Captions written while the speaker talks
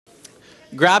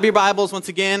Grab your Bibles once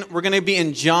again. We're going to be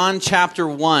in John chapter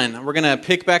 1. We're going to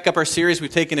pick back up our series. We've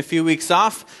taken a few weeks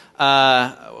off.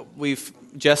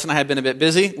 Jess and I have been a bit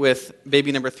busy with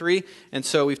baby number 3, and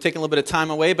so we've taken a little bit of time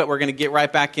away, but we're going to get right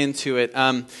back into it.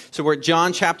 So we're at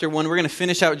John chapter 1. We're going to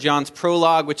finish out John's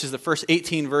prologue, which is the first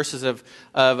 18 verses of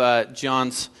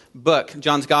John's book,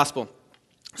 John's gospel.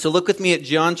 So look with me at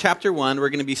John chapter 1. We're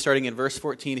going to be starting in verse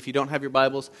 14. If you don't have your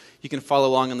Bibles, you can follow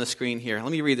along on the screen here.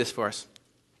 Let me read this for us.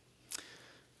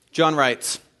 John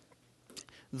writes,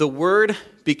 "The Word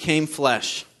became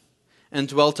flesh and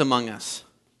dwelt among us,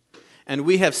 and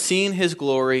we have seen his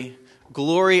glory,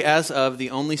 glory as of the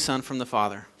only Son from the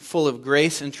Father, full of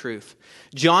grace and truth.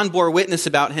 John bore witness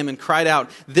about him and cried out,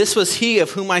 'This was he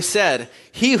of whom I said,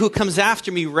 he who comes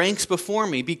after me ranks before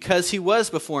me, because he was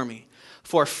before me.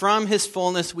 For from his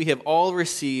fullness we have all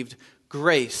received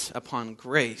grace upon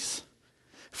grace.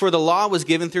 For the law was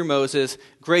given through Moses,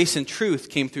 grace and truth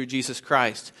came through Jesus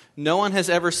Christ. No one has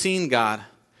ever seen God,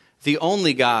 the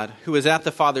only God who is at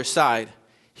the Father's side.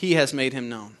 He has made him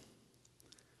known.'"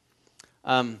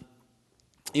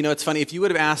 It's funny. If you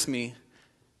would have asked me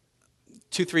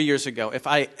 2-3 years ago if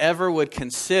I ever would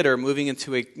consider moving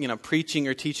into a preaching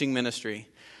or teaching ministry,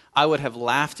 I would have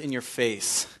laughed in your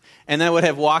face, and I would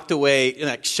have walked away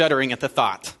shuddering at the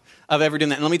thought of ever doing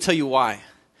that. And let me tell you why.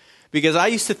 Because I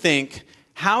used to think,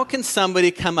 how can somebody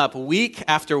come up week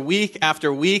after week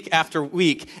after week after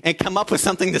week and come up with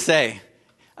something to say?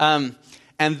 And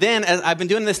then I've been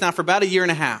doing this now for about a year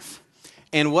and a half.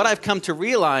 And what I've come to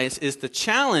realize is the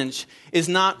challenge is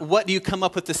not what do you come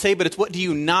up with to say, but it's what do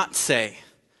you not say.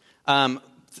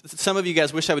 Some of you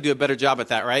guys wish I would do a better job at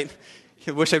that, right?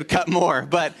 I wish I would cut more.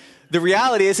 But the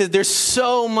reality is there's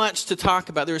so much to talk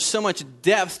about. There's so much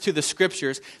depth to the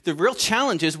scriptures. The real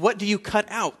challenge is what do you cut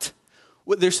out?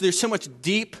 There's so much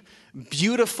deep,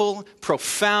 beautiful,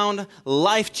 profound,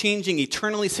 life-changing,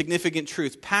 eternally significant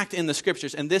truth packed in the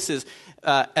scriptures, and this is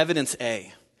evidence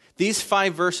A. These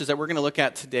 5 verses that we're going to look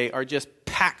at today are just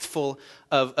packed full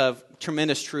of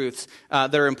tremendous truths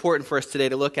that are important for us today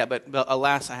to look at, but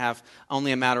alas, I have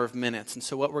only a matter of minutes. And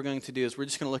so what we're going to do is we're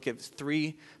just going to look at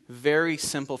 3 very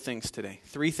simple things today.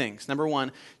 3 things. Number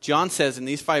 1, John says in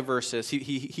these 5 verses,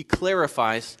 he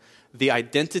clarifies the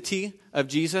identity of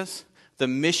Jesus, the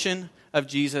mission of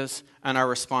Jesus, and our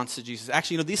response to Jesus.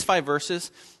 Actually, these 5 verses,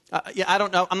 I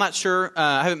don't know. I'm not sure.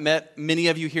 I haven't met many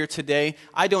of you here today.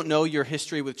 I don't know your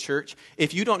history with church.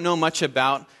 If you don't know much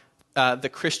about the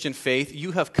Christian faith,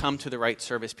 you have come to the right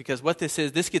service, because what this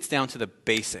is, this gets down to the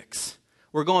basics.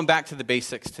 We're going back to the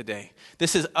basics today.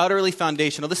 This is utterly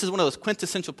foundational. This is one of those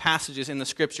quintessential passages in the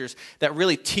scriptures that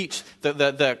really teach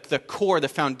the core, the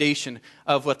foundation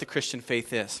of what the Christian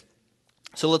faith is.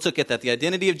 So let's look at that, the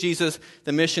identity of Jesus,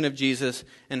 the mission of Jesus,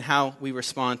 and how we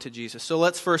respond to Jesus. So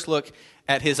let's first look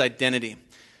at his identity.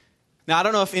 Now, I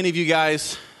don't know if any of you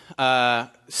guys saw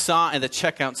at the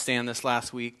checkout stand this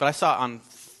last week, but I saw it on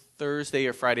Thursday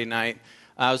or Friday night.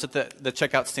 I was at the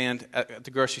checkout stand at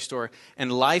the grocery store,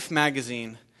 and Life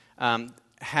magazine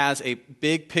has a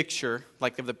big picture,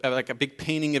 like a big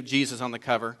painting of Jesus on the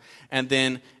cover, and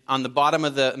then on the bottom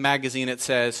of the magazine it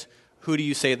says, "Who do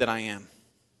you say that I am?"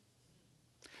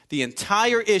 The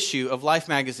entire issue of Life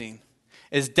magazine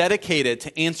is dedicated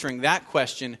to answering that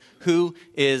question, who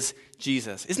is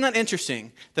Jesus? Isn't that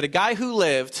interesting that a guy who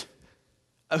lived,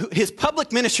 his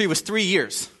public ministry was 3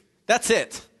 years. That's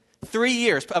it. 3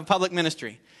 years of public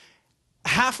ministry.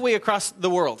 Halfway across the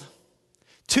world.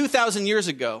 2,000 years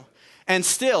ago. And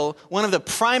still, one of the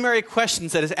primary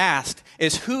questions that is asked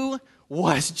is, who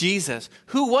was Jesus?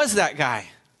 Who was that guy?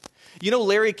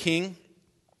 Larry King,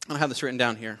 I don't have this written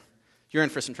down here. You're in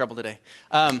for some trouble today.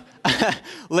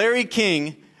 Larry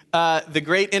King, the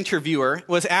great interviewer,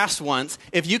 was asked once,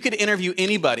 if you could interview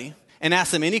anybody and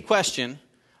ask them any question,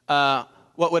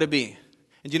 what would it be?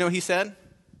 And do you know what he said?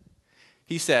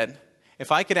 He said,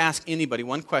 if I could ask anybody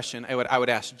one question, I would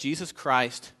ask Jesus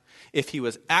Christ if he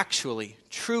was actually,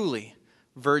 truly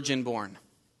virgin born.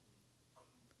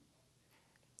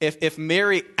 If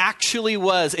Mary actually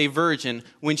was a virgin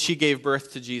when she gave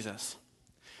birth to Jesus.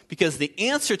 Because the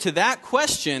answer to that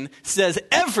question says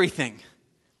everything.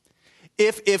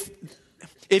 If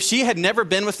she had never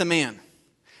been with a man,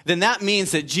 then that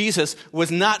means that Jesus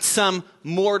was not some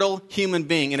mortal human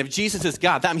being. And if Jesus is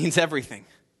God, that means everything.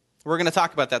 We're going to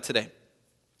talk about that today.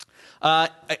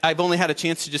 I've only had a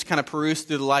chance to just kind of peruse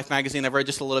through the Life magazine. I've read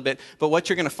just a little bit. But what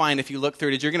you're going to find if you look through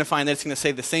it is you're going to find that it's going to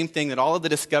say the same thing that all of the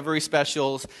Discovery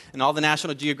specials and all the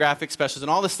National Geographic specials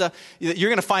and all this stuff, you're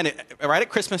going to find it right at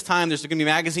Christmas time. There's going to be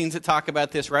magazines that talk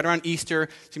about this. Right around Easter,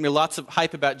 there's going to be lots of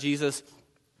hype about Jesus.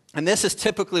 And this is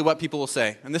typically what people will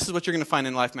say, and this is what you're going to find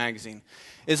in Life magazine,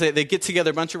 is that they get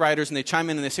together a bunch of writers and they chime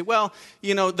in and they say, well,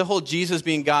 the whole Jesus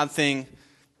being God thing,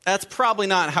 that's probably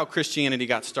not how Christianity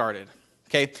got started.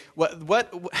 Okay?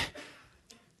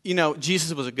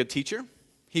 Jesus was a good teacher.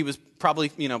 He was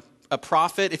probably, a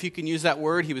prophet, if you can use that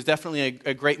word. He was definitely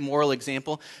a great moral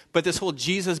example. But this whole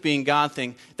Jesus being God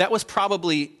thing, that was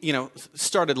probably,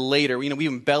 started later. We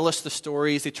embellished the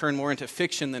stories. They turned more into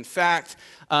fiction than fact.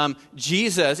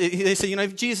 Jesus, they say,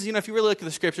 Jesus, if you really look at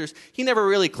the scriptures, he never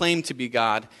really claimed to be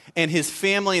God. And his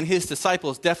family and his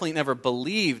disciples definitely never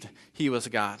believed he was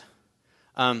God.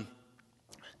 It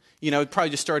probably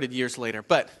just started years later.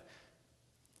 But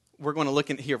we're going to look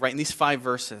in here, right, in these 5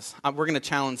 verses. We're going to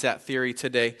challenge that theory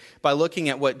today by looking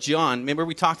at what John, remember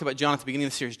we talked about John at the beginning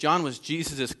of the series. John was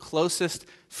Jesus' closest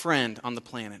friend on the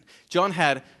planet. John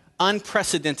had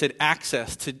unprecedented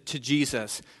access to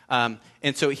Jesus. And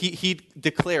so he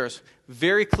declares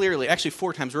very clearly, actually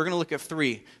 4 times, we're going to look at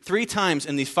 3 times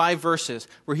in these 5 verses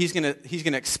where he's going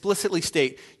to explicitly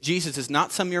state Jesus is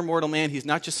not some mere mortal man. He's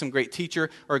not just some great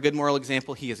teacher or a good moral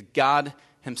example. He is God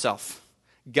himself.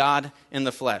 God in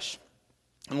the flesh.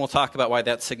 And we'll talk about why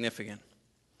that's significant.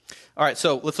 All right,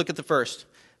 so let's look at the first.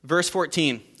 Verse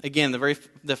 14, again,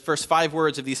 the first 5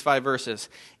 words of these 5 verses.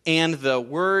 And the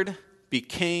Word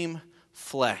became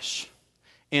flesh.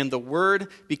 And the Word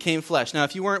became flesh. Now,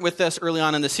 if you weren't with us early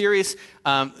on in the series,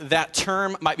 that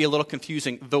term might be a little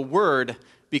confusing. The Word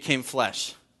became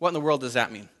flesh. What in the world does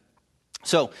that mean?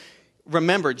 So,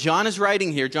 remember, John is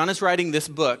writing this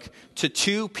book to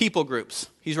 2 people groups.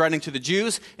 He's writing to the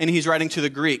Jews and he's writing to the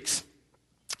Greeks.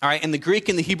 All right, and the Greek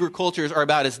and the Hebrew cultures are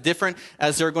about as different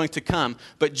as they're going to come.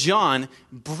 But John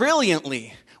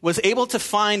brilliantly was able to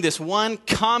find this one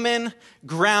common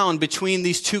ground between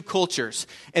these 2 cultures,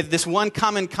 and this one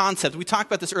common concept. We talked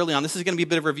about this early on. This is going to be a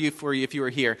bit of a review for you if you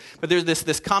were here. But there's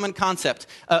this common concept.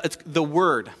 It's the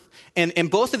Word.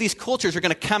 And both of these cultures are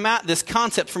going to come at this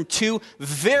concept from 2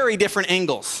 very different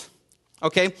angles.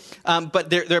 Okay?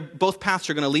 But they're both paths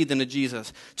are going to lead them to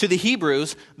Jesus. To the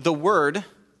Hebrews, the Word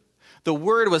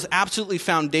was absolutely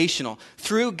foundational.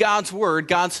 Through God's Word,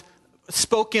 God's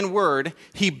spoken word,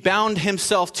 he bound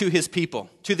himself to his people,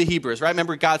 to the Hebrews, right?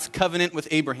 Remember God's covenant with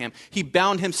Abraham. He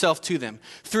bound himself to them.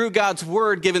 Through God's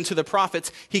word given to the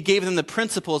prophets, he gave them the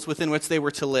principles within which they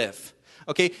were to live.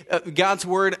 Okay, God's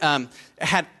word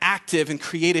had active and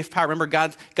creative power. Remember,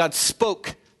 God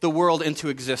spoke the world into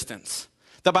existence.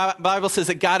 The Bible says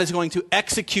that God is going to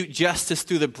execute justice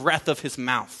through the breath of his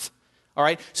mouth. All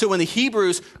right, so when the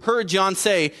Hebrews heard John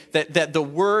say that the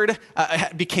Word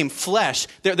became flesh,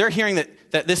 they're hearing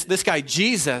that this guy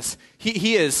Jesus,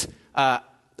 he is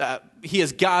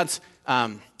God's.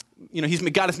 God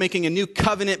is making a new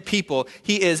covenant people.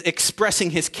 He is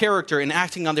expressing his character and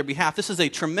acting on their behalf. This is a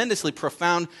tremendously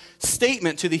profound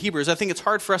statement to the Hebrews. I think it's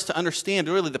hard for us to understand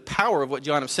really the power of what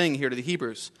John is saying here to the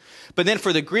Hebrews. But then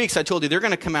for the Greeks, I told you, they're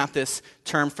going to come at this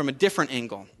term from a different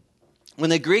angle. When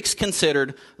the Greeks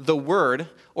considered the word,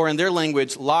 or in their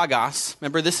language, logos,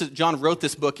 remember John wrote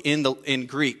this book in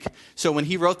Greek. So when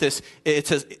he wrote this,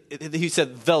 he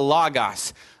said the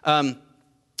logos.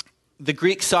 The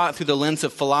Greeks saw it through the lens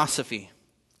of philosophy.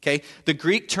 Okay? The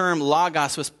Greek term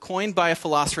logos was coined by a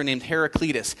philosopher named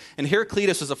Heraclitus. And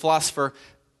Heraclitus was a philosopher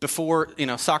before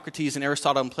Socrates and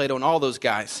Aristotle and Plato and all those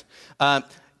guys.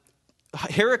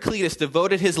 Heraclitus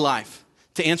devoted his life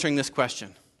to answering this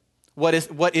question. What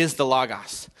is the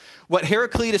logos? What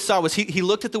Heraclitus saw was he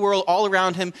looked at the world all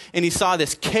around him and he saw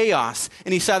this chaos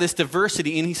and he saw this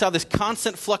diversity and he saw this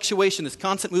constant fluctuation, this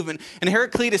constant movement. And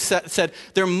Heraclitus said,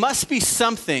 there must be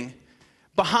something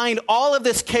behind all of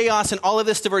this chaos and all of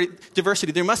this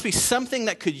diversity. There must be something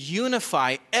that could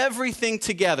unify everything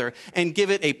together and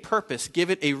give it a purpose, give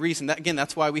it a reason.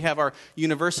 That's why we have our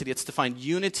university. It's to find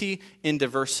unity in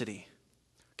diversity.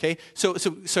 Okay, so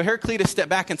Heraclitus stepped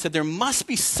back and said, there must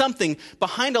be something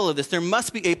behind all of this. There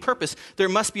must be a purpose. There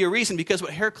must be a reason, because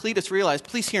what Heraclitus realized,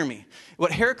 please hear me.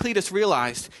 What Heraclitus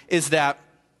realized is that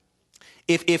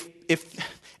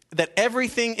that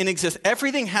everything in existence,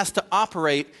 everything has to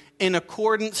operate in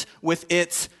accordance with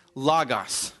its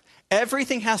logos.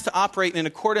 Everything has to operate in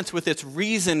accordance with its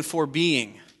reason for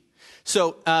being.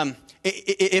 So,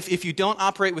 if you don't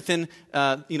operate within,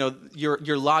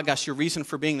 your logos, your reason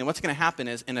for being, then what's going to happen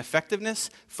is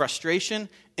ineffectiveness, frustration,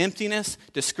 emptiness,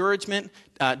 discouragement,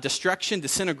 destruction,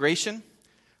 disintegration.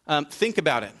 Think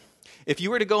about it. If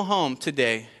you were to go home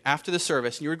today after the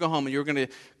service, and you were to go home and you were going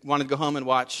to want to go home and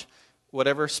watch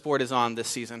whatever sport is on this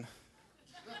season,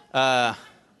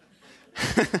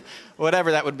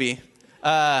 whatever that would be.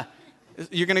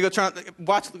 You're going to go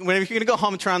watch. Whenever you're going to go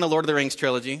home and try on the Lord of the Rings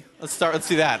trilogy. Let's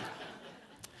do that.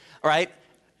 All right?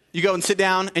 You go and sit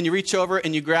down and you reach over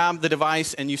and you grab the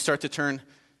device and you start to turn,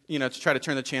 to try to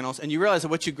turn the channels. And you realize that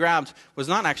what you grabbed was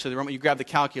not actually the remote. You grabbed the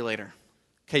calculator.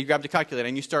 Okay, you grabbed the calculator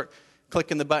and you start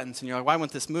clicking the buttons and you're like, why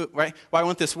won't this move, right? Why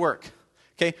won't this work?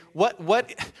 Okay,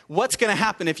 what's going to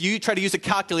happen if you try to use a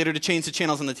calculator to change the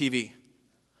channels on the TV?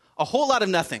 A whole lot of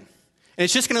nothing. And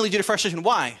it's just going to lead you to frustration.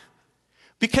 Why?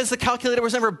 Because the calculator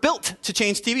was never built to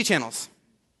change TV channels.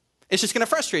 It's just going to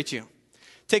frustrate you.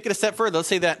 Take it a step further. Let's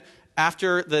say that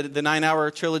after the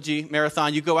 9-hour trilogy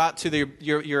marathon, you go out to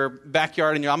your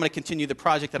backyard and I'm going to continue the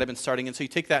project that I've been starting. And so you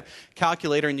take that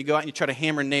calculator and you go out and you try to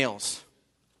hammer nails.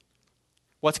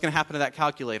 What's going to happen to that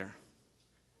calculator?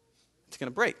 It's going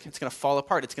to break. It's going to fall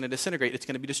apart. It's going to disintegrate. It's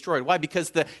going to be destroyed. Why? Because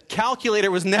the calculator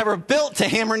was never built to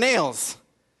hammer nails.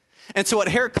 And so what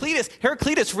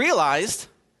Heraclitus realized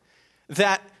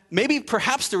that maybe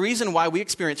perhaps the reason why we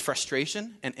experience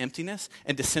frustration and emptiness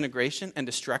and disintegration and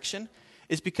destruction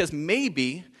is because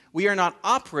maybe we are not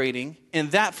operating in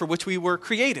that for which we were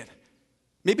created.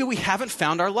 Maybe we haven't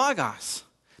found our logos.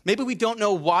 Maybe we don't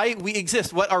know why we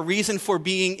exist, what our reason for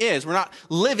being is. We're not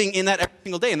living in that every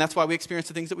single day, and that's why we experience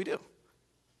the things that we do.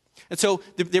 And so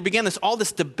there began all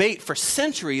this debate for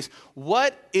centuries.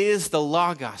 What is the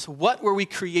Logos? What were we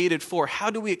created for? How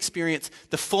do we experience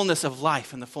the fullness of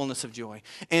life and the fullness of joy?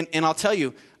 And I'll tell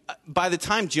you, by the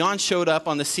time John showed up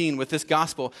on the scene with this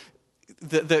gospel,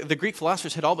 the Greek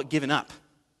philosophers had all but given up.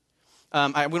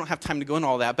 We don't have time to go into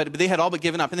all that, but they had all but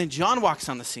given up. And then John walks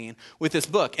on the scene with this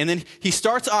book. And then he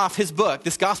starts off his book,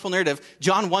 this gospel narrative,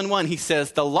 John 1:1, he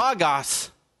says, the Logos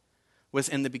was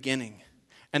in the beginning.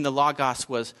 And the Logos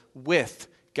was with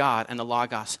God, and the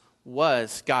Logos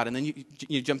was God. And then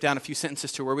you jump down a few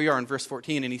sentences to where we are in verse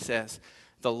 14, and he says,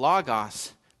 the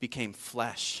Logos became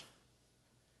flesh.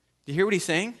 Do you hear what he's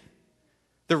saying?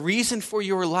 The reason for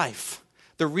your life,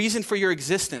 the reason for your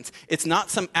existence, it's not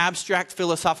some abstract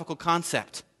philosophical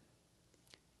concept.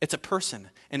 It's a person,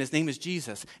 and his name is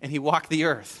Jesus, and he walked the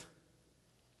earth.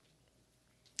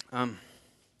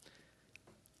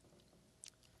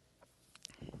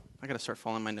 I got to start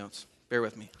following my notes. Bear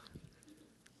with me.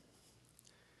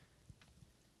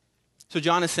 So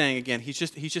John is saying again, he's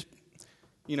just,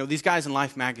 these guys in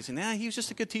Life magazine, he was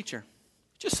just a good teacher.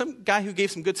 Just some guy who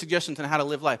gave some good suggestions on how to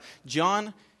live life.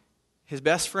 John, his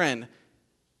best friend,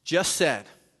 just said,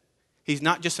 he's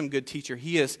not just some good teacher.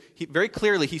 He very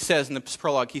clearly, he says in the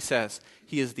prologue, he says,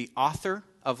 he is the author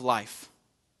of life.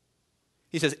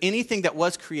 He says, anything that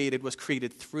was created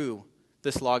through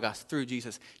this Logos, through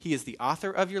Jesus. He is the author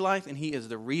of your life, and he is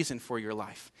the reason for your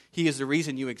life. He is the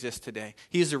reason you exist today.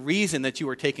 He is the reason that you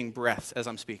are taking breaths as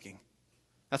I'm speaking.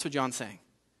 That's what John's saying.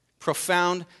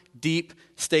 Profound, deep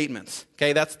statements.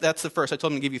 Okay, that's the first. I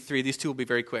told him to give you 3. These 2 will be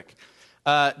very quick.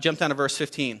 Jump down to verse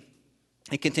 15.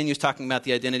 He continues talking about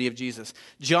the identity of Jesus.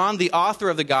 John, the author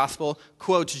of the gospel,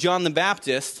 quotes John the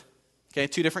Baptist, 2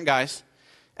 different guys,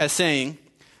 as saying,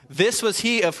 this was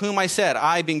he of whom I said,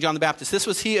 I being John the Baptist, this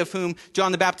was he of whom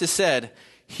John the Baptist said,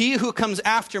 he who comes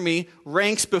after me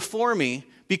ranks before me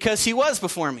because he was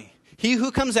before me. He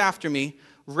who comes after me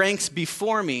ranks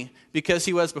before me because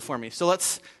he was before me. So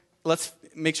let's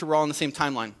make sure we're all on the same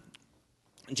timeline.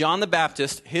 John the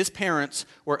Baptist, his parents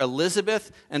were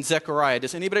Elizabeth and Zechariah.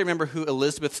 Does anybody remember who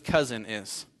Elizabeth's cousin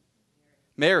is?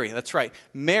 Mary, that's right.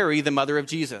 Mary, the mother of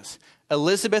Jesus.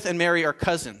 Elizabeth and Mary are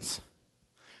cousins.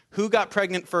 Who got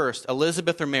pregnant first,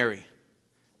 Elizabeth or Mary?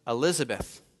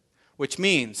 Elizabeth, which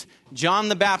means John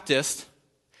the Baptist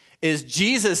is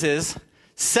Jesus'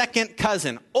 second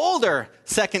cousin, older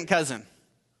second cousin,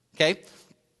 okay?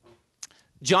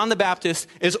 John the Baptist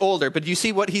is older, but you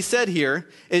see what he said here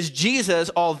is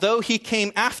Jesus, although he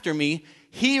came after me,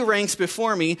 he ranks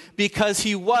before me because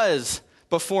he was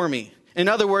before me. In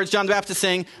other words, John the Baptist is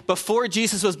saying, before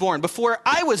Jesus was born, before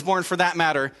I was born for that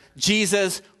matter,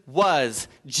 Jesus was.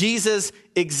 Jesus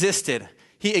existed.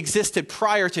 He existed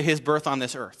prior to his birth on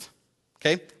this earth.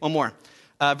 Okay, one more.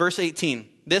 Verse 18.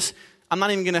 This, I'm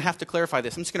not even going to have to clarify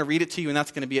this. I'm just going to read it to you, and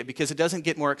that's going to be it, because it doesn't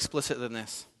get more explicit than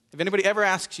this. If anybody ever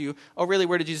asks you, oh, really,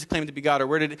 where did Jesus claim to be God? Or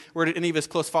where did any of his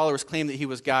close followers claim that he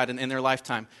was God in their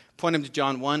lifetime? Point them to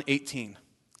John 1:18.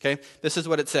 Okay, this is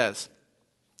what it says.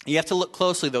 You have to look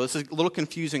closely, though. This is a little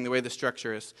confusing the way the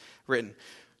structure is written.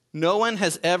 No one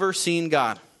has ever seen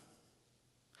God.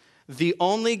 The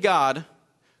only God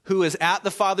who is at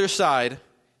the Father's side,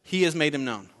 he has made him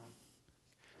known.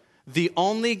 The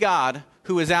only God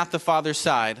who is at the Father's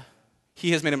side,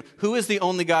 he has made him. Who is the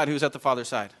only God who is at the Father's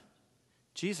side?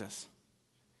 Jesus.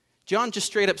 John just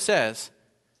straight up says,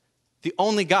 the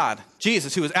only God,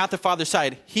 Jesus, who is at the Father's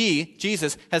side, he,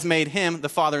 Jesus, has made him, the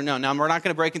Father, known. Now, we're not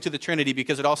going to break into the Trinity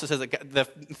because it also says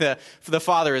that the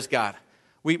Father is God.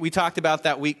 We talked about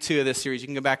that week 2 of this series. You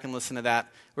can go back and listen to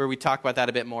that, where we talk about that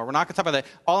a bit more. We're not going to talk about that.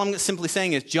 All I'm simply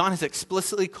saying is John has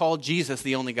explicitly called Jesus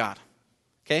the only God.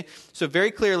 Okay? So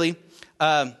very clearly,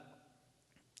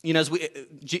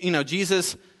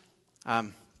 Jesus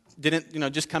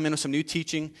didn't just come in with some new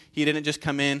teaching. He didn't just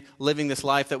come in living this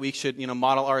life that we should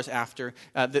model ours after.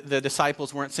 The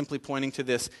disciples weren't simply pointing to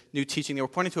this new teaching. They were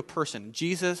pointing to a person.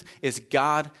 Jesus is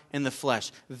God in the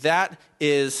flesh. That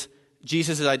is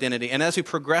Jesus' identity. And as we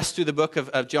progress through the book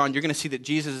of John, you're going to see that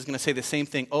Jesus is going to say the same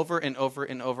thing over and over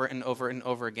and over and over and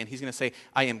over again. He's going to say,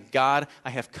 I am God,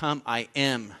 I have come, I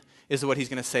am, is what he's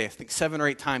going to say. I think 7 or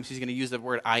 8 times he's going to use the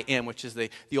word I am, which is the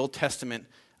Old Testament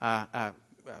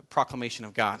proclamation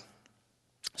of God.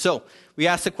 So we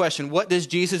ask the question, what does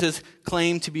Jesus'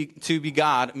 claim to be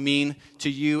God mean to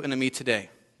you and to me today?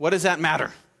 What does that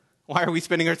matter? Why are we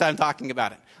spending our time talking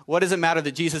about it? What does it matter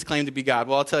that Jesus claimed to be God?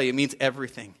 Well, I'll tell you, it means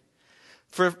everything.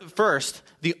 First,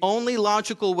 the only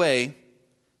logical way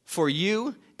for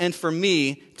you and for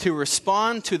me to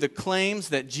respond to the claims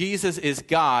that Jesus is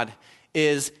God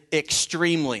is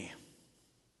extremely.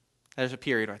 There's a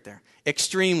period right there.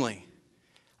 Extremely.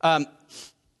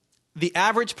 The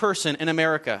average person in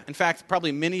America, in fact,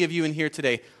 probably many of you in here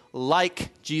today, like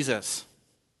Jesus.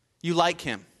 You like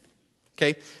him.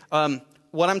 Okay?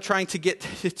 What I'm trying to get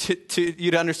to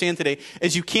you to understand today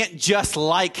is you can't just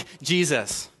like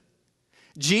Jesus.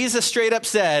 Jesus straight up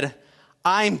said,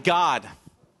 I'm God.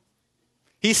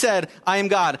 He said, I am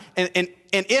God. And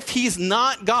if he's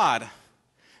not God,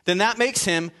 then that makes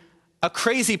him a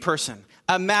crazy person,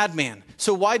 a madman.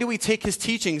 So why do we take his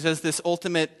teachings as this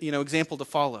ultimate, example to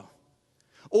follow?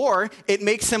 Or it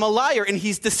makes him a liar and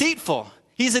he's deceitful.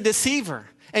 He's a deceiver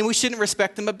and we shouldn't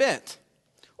respect him a bit.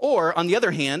 Or on the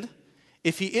other hand,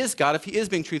 if he is God, if he is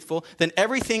being truthful, then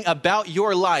everything about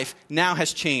your life now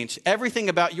has changed. Everything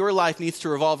about your life needs to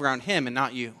revolve around him and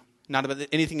not you, not about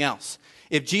anything else.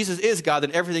 If Jesus is God,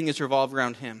 then everything is revolved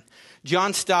around him.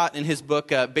 John Stott, in his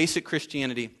book, Basic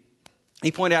Christianity,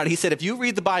 he pointed out, he said, if you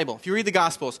read the Bible, if you read the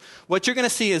Gospels, what you're going to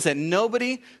see is that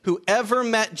nobody who ever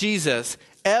met Jesus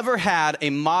ever had a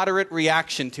moderate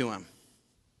reaction to him.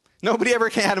 Nobody ever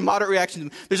had a moderate reaction to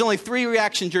him. There's only 3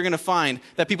 reactions you're going to find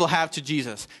that people have to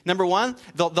Jesus. Number 1,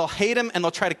 they'll hate him and they'll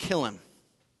try to kill him.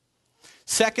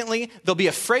 Secondly, they'll be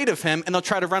afraid of him and they'll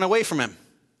try to run away from him.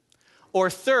 Or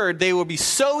third, they will be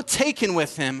so taken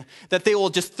with him that they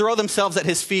will just throw themselves at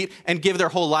his feet and give their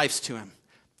whole lives to him.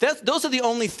 Those are the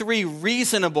only 3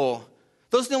 reasonable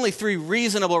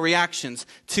reactions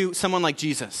to someone like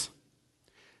Jesus.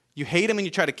 You hate him and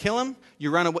you try to kill him.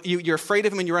 You're afraid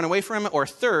of him and you run away from him. Or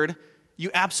third, you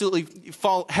absolutely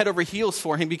fall head over heels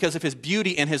for him because of his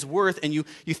beauty and his worth, and you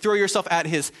throw yourself at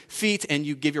his feet and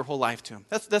you give your whole life to him.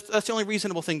 That's the only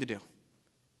reasonable thing to do.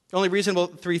 The only reasonable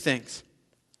 3 things.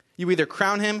 You either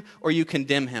crown him or you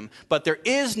condemn him. But there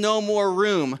is no more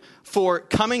room for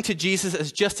coming to Jesus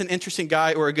as just an interesting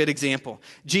guy or a good example.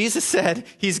 Jesus said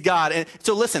he's God. And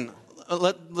so listen,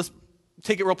 let's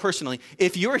take it real personally.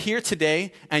 If you're here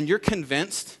today and you're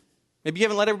convinced, maybe you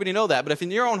haven't let everybody know that, but if in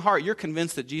your own heart you're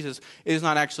convinced that Jesus is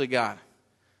not actually God,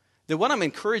 then what I'm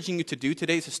encouraging you to do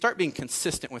today is to start being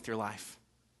consistent with your life.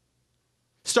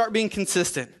 Start being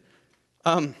consistent.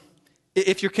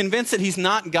 If you're convinced that he's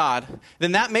not God,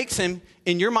 then that makes him,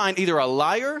 in your mind, either a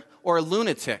liar or a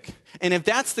lunatic. And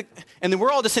then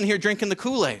we're all just in here drinking the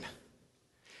Kool-Aid.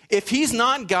 If he's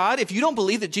not God, if you don't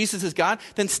believe that Jesus is God,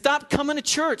 then stop coming to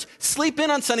church. Sleep in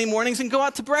on Sunday mornings and go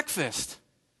out to breakfast.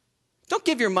 Don't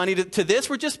give your money to this.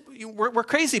 We're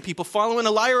crazy people following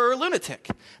a liar or a lunatic.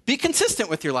 Be consistent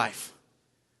with your life.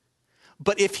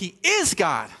 But if he is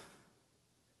God,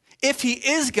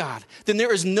 then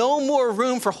there is no more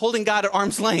room for holding God at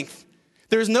arm's length.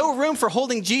 There's no room for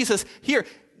holding Jesus here.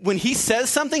 When he says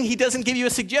something, he doesn't give you a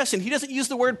suggestion. He doesn't use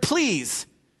the word please.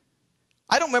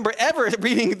 I don't remember ever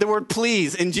reading the word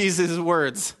please in Jesus'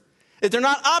 words. They're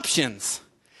not options.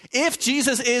 If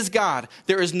Jesus is God,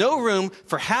 there is no room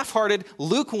for half-hearted,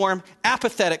 lukewarm,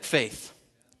 apathetic faith.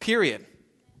 Period.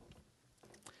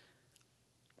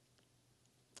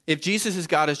 If Jesus is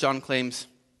God, as John claims,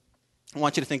 I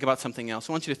want you to think about something else.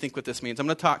 I want you to think what this means. I'm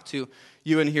going to talk to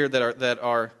you in here that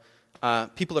are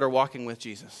people that are walking with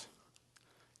Jesus.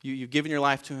 You've given your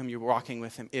life to him. You're walking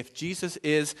with him. If Jesus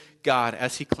is God,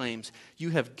 as he claims,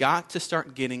 you have got to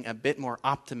start getting a bit more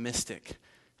optimistic,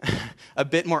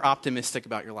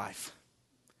 about your life.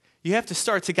 You've got to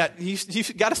start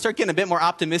getting a bit more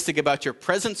optimistic about your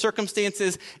present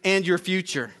circumstances and your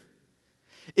future.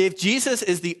 If Jesus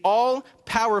is the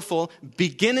all-powerful,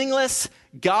 beginningless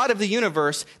God of the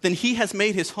universe, then he has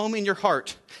made his home in your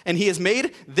heart. And he has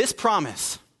made this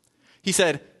promise. He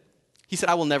said, He said,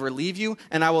 I will never leave you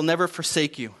and I will never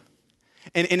forsake you.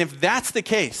 And if that's the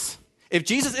case, if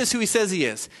Jesus is who he says he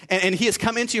is, and he has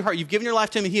come into your heart, you've given your life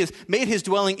to him, and he has made his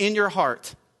dwelling in your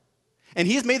heart, and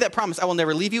he has made that promise, I will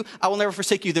never leave you, I will never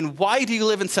forsake you, then why do you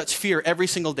live in such fear every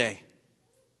single day?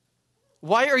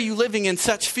 Why are you living in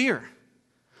such fear?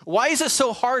 Why is it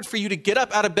so hard for you to get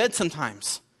up out of bed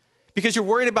sometimes? Because you're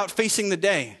worried about facing the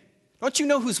day. Don't you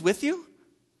know who's with you?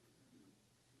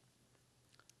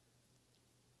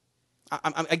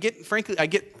 I get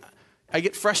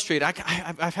frustrated.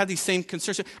 I've had these same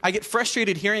concerns. I get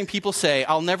frustrated hearing people say,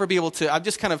 I'll never be able to, I've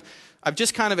just kind of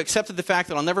accepted the fact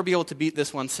that I'll never be able to beat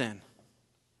this one sin.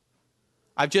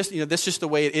 That's just the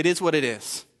way it is what it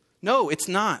is. No, it's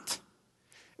not.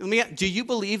 Do you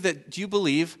believe that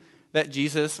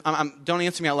Jesus, don't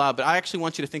answer me out loud, but I actually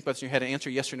want you to think about this in your head and answer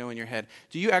yes or no in your head.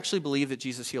 Do you actually believe that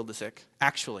Jesus healed the sick?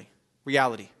 Actually,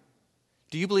 reality.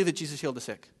 Do you believe that Jesus healed the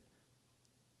sick?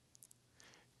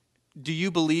 Do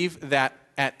you believe that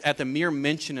at the mere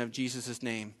mention of Jesus'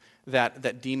 name,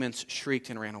 that demons shrieked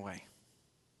and ran away?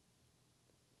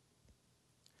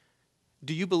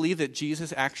 Do you believe that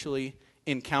Jesus actually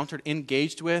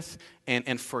engaged with,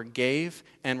 and forgave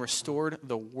and restored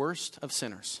the worst of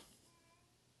sinners?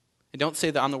 And don't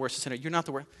say that I'm the worst of sinners. You're not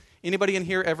the worst. Anybody in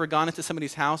here ever gone into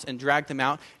somebody's house and dragged them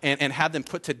out and had them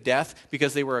put to death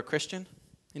because they were a Christian?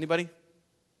 Anybody?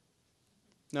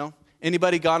 No?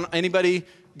 Anybody gone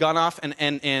off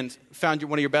and found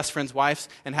one of your best friend's wives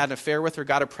and had an affair with her,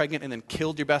 got her pregnant, and then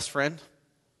killed your best friend?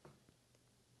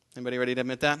 Anybody ready to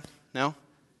admit that? No?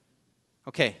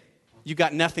 Okay. You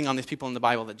got nothing on these people in the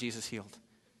Bible that Jesus healed.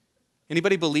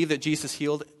 Anybody believe that Jesus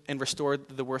healed and restored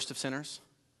the worst of sinners?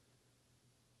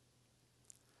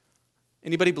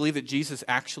 Anybody believe that Jesus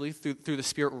actually, through the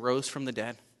Spirit, rose from the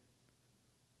dead?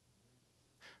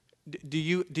 Do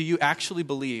you actually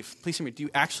believe, please hear me, do you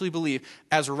actually believe,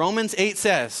 as Romans 8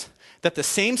 says, that the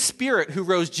same Spirit who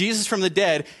rose Jesus from the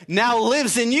dead now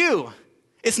lives in you?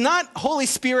 It's not Holy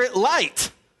Spirit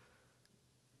light.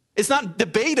 It's not the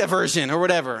beta version or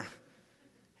whatever.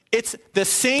 It's the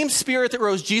same Spirit that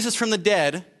rose Jesus from the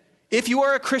dead, if you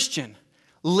are a Christian,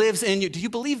 lives in you. Do you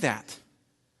believe that?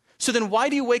 So then why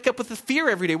do you wake up with the fear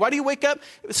every day? Why do you wake up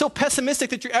so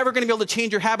pessimistic that you're ever going to be able to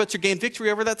change your habits or gain victory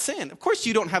over that sin? Of course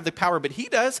you don't have the power, but he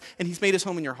does, and he's made his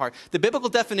home in your heart. The biblical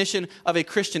definition of a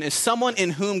Christian is someone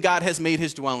in whom God has made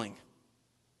his dwelling.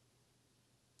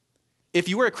 If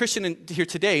you were a Christian here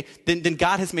today, then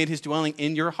God has made his dwelling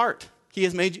in your heart. He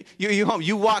has made you home.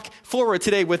 You walk forward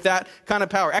today with that kind of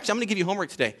power. Actually, I'm going to give you homework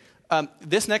today.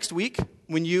 This next week,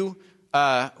 when you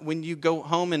go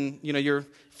home and you're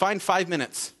find 5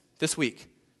 minutes this week,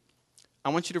 I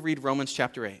want you to read Romans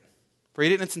chapter 8.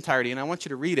 Read it in its entirety, and I want you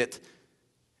to read it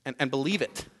and believe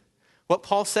it. What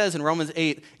Paul says in Romans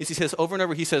 8 is he says over and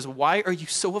over, he says, why are you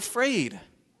so afraid?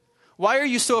 Why are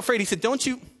you so afraid? He said, don't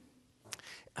you?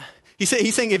 He's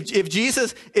saying if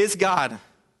Jesus is God,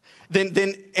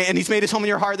 then and he's made his home in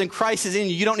your heart, then Christ is in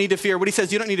you. You don't need to fear. What he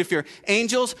says, you don't need to fear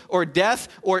angels or death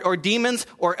or demons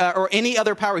or any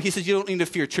other power. He says you don't need to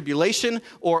fear tribulation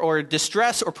or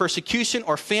distress or persecution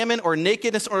or famine or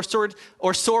nakedness or sword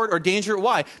or danger.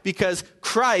 Why? Because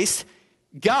Christ,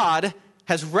 God,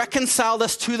 has reconciled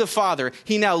us to the Father.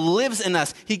 He now lives in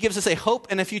us. He gives us a hope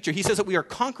and a future. He says that we are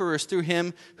conquerors through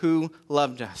him who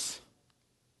loved us.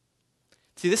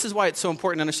 See, this is why it's so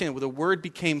important to understand. When the Word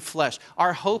became flesh,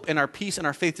 our hope and our peace and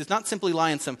our faith does not simply lie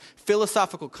in some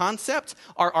philosophical concept.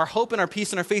 Our hope and our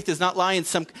peace and our faith does not lie in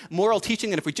some moral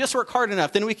teaching, and if we just work hard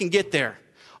enough, then we can get there.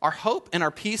 Our hope and our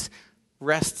peace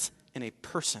rests in a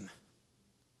person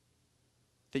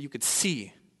that you could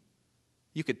see,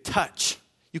 you could touch,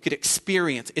 you could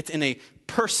experience. It's in a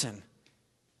person.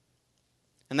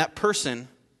 And that person,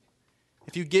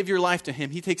 if you give your life to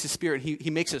him, he takes his Spirit, he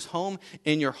makes his home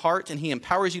in your heart, and he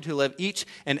empowers you to live each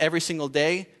and every single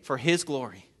day for his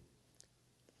glory.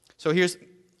 So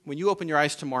when you open your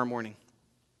eyes tomorrow morning,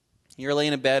 you're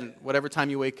laying in bed, whatever time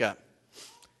you wake up,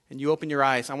 and you open your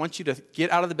eyes, I want you to get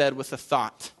out of the bed with this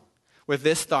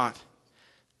thought.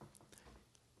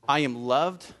 I am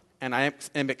loved and I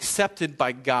am accepted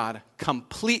by God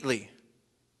completely.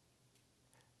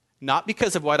 Not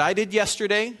because of what I did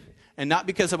yesterday, and not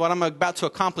because of what I'm about to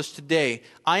accomplish today.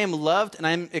 I am loved and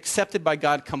I am accepted by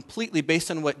God completely based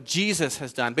on what Jesus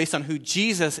has done, based on who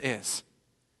Jesus is.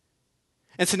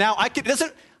 And so now I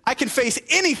can face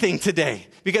anything today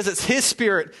because it's his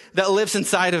Spirit that lives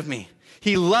inside of me.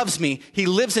 He loves me. He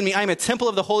lives in me. I am a temple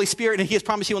of the Holy Spirit, and he has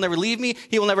promised he will never leave me.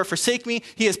 He will never forsake me.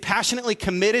 He is passionately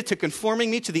committed to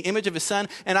conforming me to the image of his Son,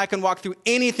 and I can walk through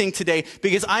anything today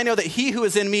because I know that he who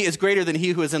is in me is greater than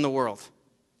he who is in the world.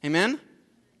 Amen?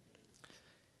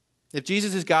 If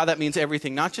Jesus is God, that means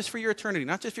everything, not just for your eternity,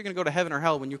 not just if you're going to go to heaven or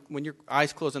hell when your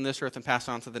eyes close on this earth and pass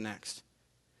on to the next.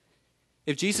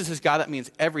 If Jesus is God, that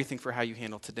means everything for how you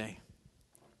handle today.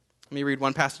 Let me read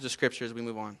one passage of Scripture as we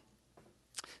move on.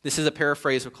 This is a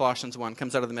paraphrase of Colossians 1. It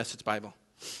comes out of the Message Bible.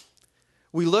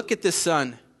 We look at this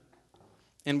Son,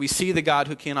 and we see the God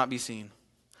who cannot be seen.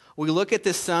 We look at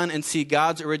this Son and see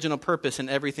God's original purpose in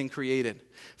everything created.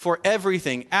 For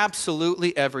everything,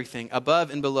 absolutely everything, above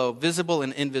and below, visible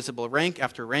and invisible, rank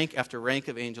after rank after rank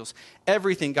of angels,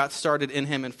 everything got started in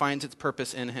him and finds its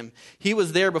purpose in him. He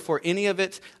was there before any of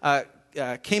it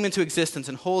came into existence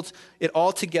and holds it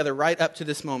all together right up to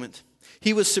this moment.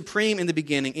 He was supreme in the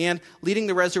beginning, and leading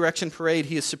the resurrection parade,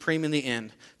 he is supreme in the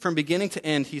end. From beginning to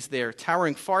end, he's there,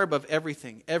 towering far above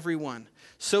everything, everyone.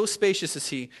 So spacious is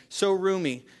he, so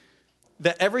roomy,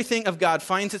 that everything of God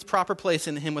finds its proper place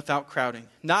in him without crowding.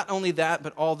 Not only that,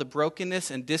 but all the brokenness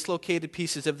and dislocated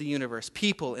pieces of the universe,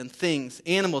 people and things,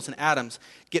 animals and atoms,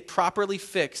 get properly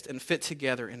fixed and fit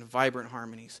together in vibrant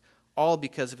harmonies, all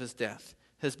because of his death,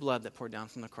 his blood that poured down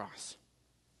from the cross.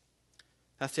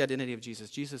 That's the identity of Jesus.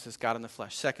 Jesus is God in the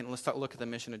flesh. Second, let's look at the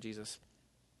mission of Jesus.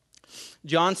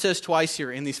 John says twice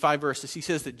here in these 5 verses, he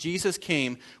says that Jesus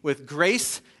came with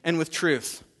grace and with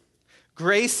truth.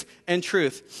 Grace and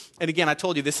truth. And again, I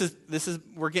told you, this is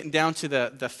we're getting down to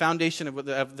the foundation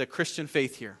of the Christian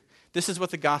faith here. This is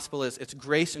what the gospel is. It's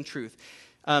grace and truth.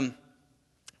 The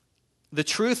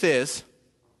truth is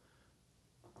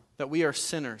that we are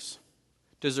sinners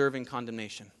deserving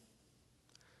condemnation.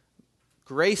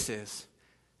 Grace is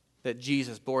that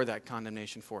Jesus bore that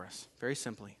condemnation for us. Very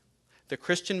simply. The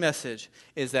Christian message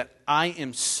is that I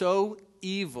am so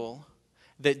evil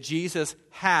that Jesus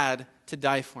had to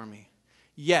die for me.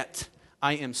 Yet,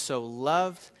 I am so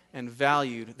loved and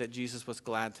valued that Jesus was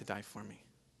glad to die for me.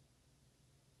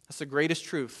 That's the greatest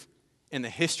truth in the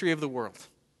history of the world.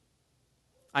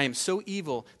 I am so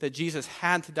evil that Jesus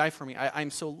had to die for me. I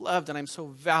am so loved and I'm so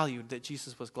valued that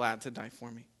Jesus was glad to die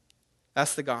for me.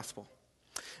 That's the gospel.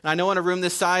 And I know in a room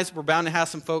this size, we're bound to have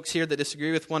some folks here that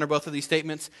disagree with one or both of these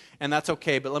statements, and that's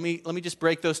okay. But let me just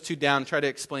break those two down and try to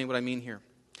explain what I mean here.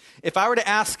 If I were to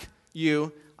ask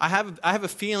you, I have a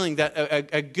feeling that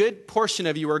a good portion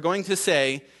of you are going to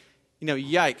say,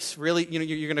 yikes, really,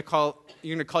 you're going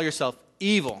to call yourself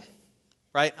evil,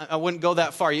 right? I wouldn't go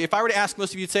that far. If I were to ask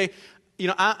most of you, you'd say,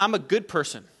 I'm a good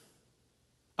person.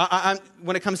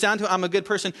 When it comes down to it, I'm a good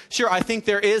person. Sure, I think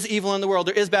there is evil in the world,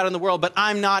 there is bad in the world, but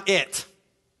I'm not it.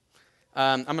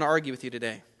 I'm going to argue with you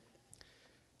today.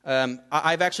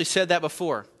 I've actually said that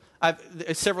before.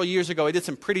 Several years ago, I did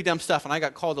some pretty dumb stuff, and I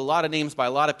got called a lot of names by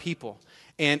a lot of people.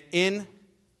 And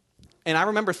I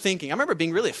remember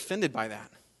being really offended by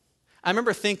that. I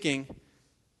remember thinking,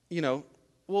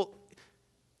 well,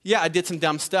 yeah, I did some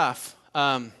dumb stuff,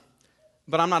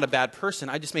 but I'm not a bad person.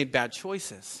 I just made bad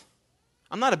choices.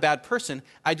 I'm not a bad person.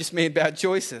 I just made bad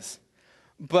choices.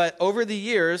 But over the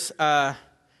years,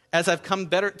 as I've come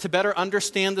to better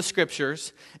understand the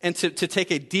Scriptures and to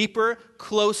take a deeper,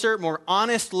 closer, more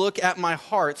honest look at my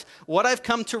heart, what I've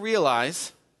come to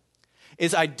realize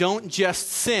is I don't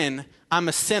just sin, I'm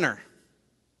a sinner.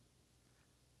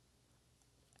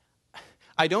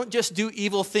 I don't just do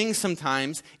evil things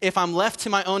sometimes. If I'm left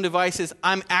to my own devices,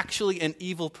 I'm actually an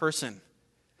evil person.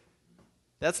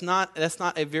 That's not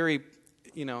a very,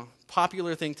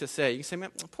 popular thing to say. You can say,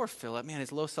 man, poor Philip, man,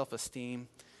 his low self-esteem.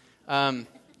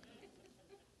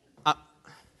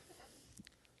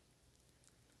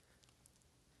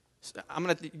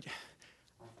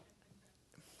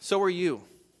 So are you.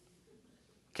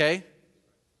 Okay?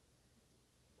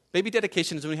 Baby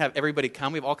dedication is when we have everybody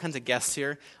come. We have all kinds of guests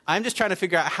here. I'm just trying to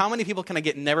figure out how many people can I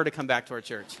get never to come back to our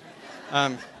church.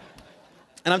 And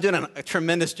I'm doing a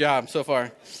tremendous job so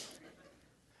far.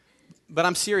 But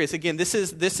I'm serious. Again, this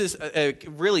is a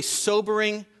really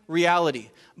sobering reality,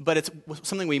 but it's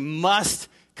something we must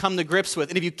come to grips with.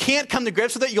 And if you can't come to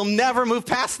grips with it, you'll never move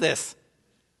past this.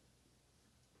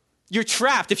 You're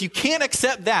trapped. If you can't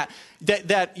accept that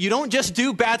you don't just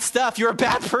do bad stuff, you're a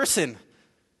bad person.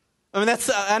 I mean,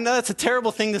 I know that's a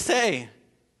terrible thing to say.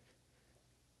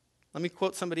 Let me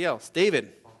quote somebody else.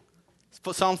 David,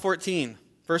 Psalm 14,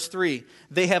 verse 3.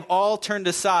 They have all turned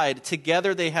aside.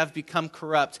 Together they have become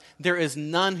corrupt. There is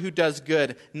none who does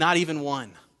good, not even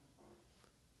one.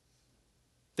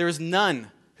 There is none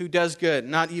who does good,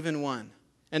 not even one.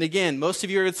 And again, most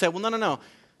of you would say, well, no.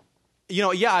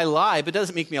 Yeah, I lie, but it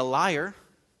doesn't make me a liar.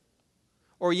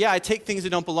 Or yeah, I take things that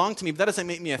don't belong to me, but that doesn't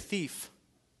make me a thief.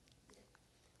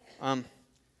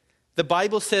 The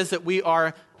Bible says that we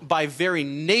are by very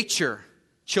nature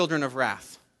children of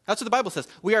wrath. That's what the Bible says.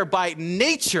 We are by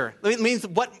nature. It means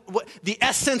what the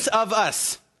essence of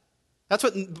us. That's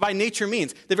what by nature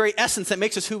means. The very essence that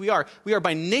makes us who we are. We are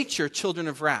by nature children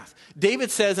of wrath.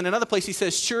 David says in another place, he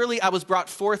says, surely I was brought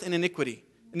forth in iniquity.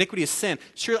 Iniquity is sin.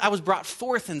 Surely I was brought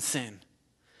forth in sin.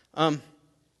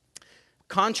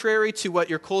 Contrary to what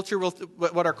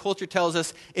what our culture tells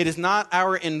us, it is not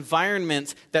our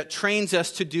environment that trains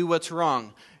us to do what's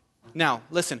wrong. Now,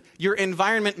 listen, your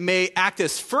environment may act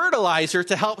as fertilizer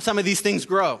to help some of these things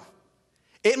grow.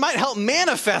 It might help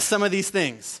manifest some of these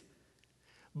things.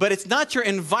 But it's not your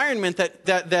environment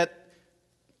that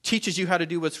teaches you how to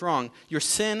do what's wrong. Your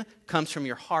sin comes from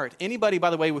your heart. Anybody, by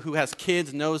the way, who has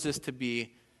kids knows this to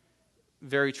be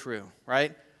very true,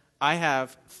 right? I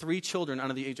have 3 children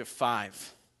under the age of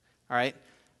 5, all right?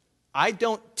 I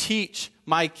don't teach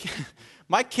my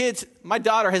kids, my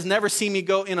daughter has never seen me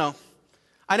go,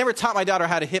 I never taught my daughter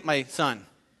how to hit my son,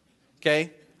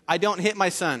 okay? I don't hit my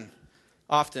son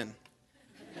often.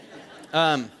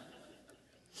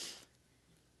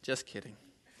 Just kidding.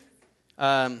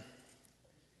 But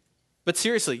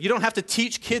seriously, you don't have to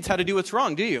teach kids how to do what's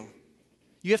wrong, do you?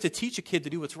 You have to teach a kid to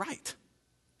do what's right.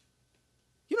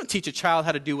 You don't teach a child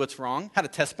how to do what's wrong, how to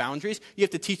test boundaries. You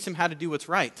have to teach them how to do what's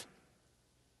right.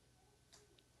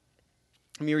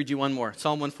 Let me read you one more.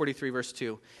 Psalm 143, verse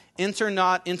 2. Enter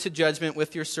not into judgment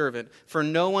with your servant, for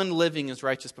no one living is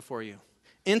righteous before you.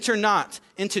 Enter not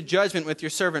into judgment with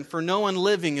your servant, for no one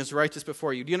living is righteous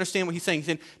before you. Do you understand what he's saying? He's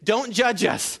saying, don't judge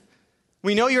us.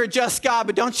 We know you're a just God,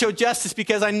 but don't show justice,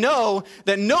 because I know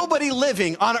that nobody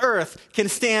living on earth can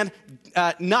stand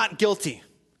not guilty,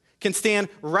 can stand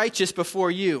righteous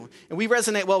before you. And we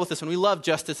resonate well with this one. We love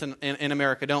justice in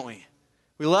America, don't we?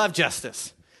 We love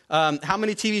justice. How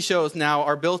many TV shows now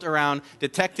are built around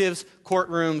detectives,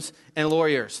 courtrooms, and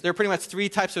lawyers? There are pretty much 3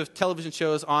 types of television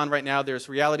shows on right now. There's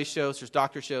reality shows, there's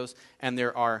doctor shows, and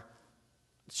there are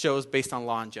shows based on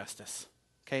law and justice.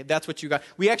 Okay, that's what you got.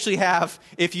 We actually have,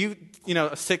 if you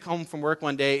sick home from work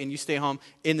one day and you stay home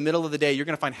in the middle of the day, you're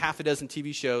going to find half a dozen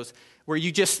TV shows where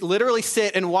you just literally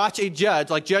sit and watch a judge,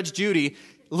 like Judge Judy,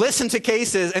 listen to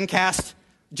cases and cast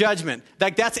judgment.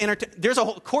 There's a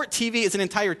whole court TV is an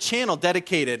entire channel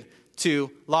dedicated to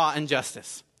law and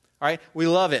justice. All right, we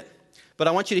love it. But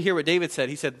I want you to hear what David said.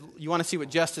 He said, "You want to see what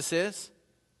justice is?"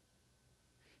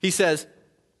 He says,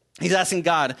 he's asking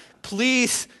God,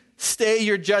 "Please stay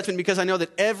your judgment, because I know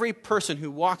that every person who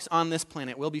walks on this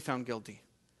planet will be found guilty,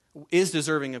 is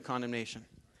deserving of condemnation."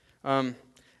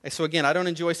 So again, I don't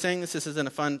enjoy saying this. This isn't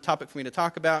a fun topic for me to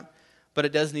talk about, but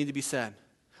it does need to be said.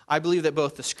 I believe that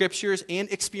both the scriptures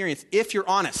and experience, if you're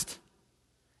honest,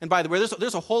 and by the way,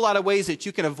 there's a whole lot of ways that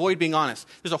you can avoid being honest.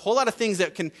 There's a whole lot of things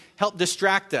that can help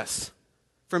distract us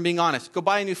from being honest. Go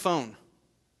buy a new phone.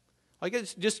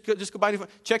 Just go buy a new phone.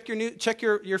 Check your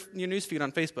news feed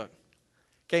on Facebook.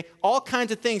 Okay, all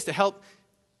kinds of things to help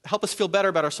us feel better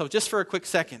about ourselves, just for a quick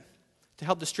second, to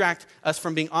help distract us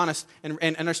from being honest and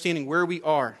understanding where we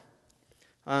are.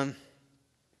 The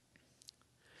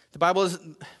Bible is,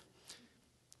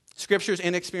 scriptures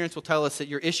and experience will tell us that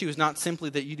your issue is not simply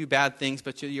that you do bad things,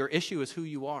 but your issue is who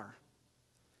you are.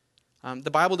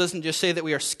 The Bible doesn't just say that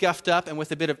we are scuffed up and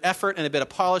with a bit of effort and a bit of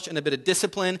polish and a bit of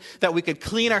discipline that we could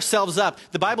clean ourselves up.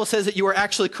 The Bible says that you are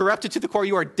actually corrupted to the core.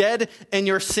 You are dead in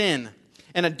your sin.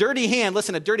 And a dirty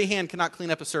hand cannot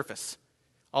clean up a surface.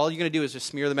 All you're going to do is just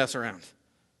smear the mess around.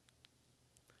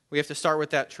 We have to start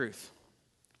with that truth.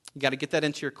 You got to get that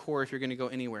into your core if you're going to go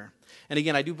anywhere. And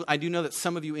again, I do know that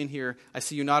some of you in here, I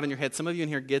see you nodding your head, some of you in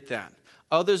here get that.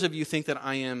 Others of you think that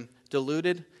I am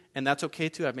deluded, and that's okay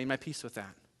too. I've made my peace with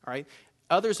that. All right?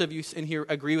 Others of you in here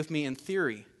agree with me in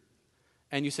theory.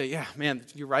 And you say, yeah, man,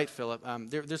 you're right, Philip.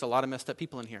 There's a lot of messed up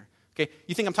people in here. Okay?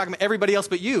 You think I'm talking about everybody else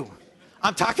but you.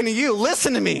 I'm talking to you.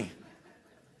 Listen to me.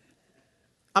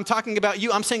 I'm talking about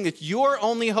you. I'm saying that your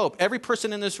only hope, every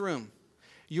person in this room,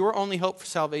 your only hope for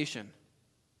salvation,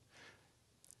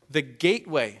 the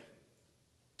gateway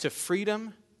to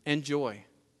freedom and joy,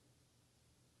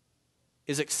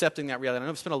 is accepting that reality. I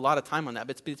know I've spent a lot of time on that,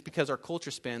 but it's because our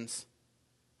culture spends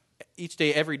each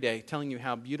day, every day, telling you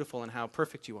how beautiful and how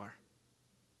perfect you are.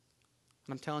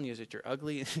 And I'm telling you, is that you're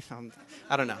ugly?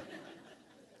 I don't know.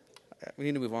 We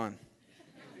need to move on.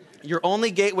 Your only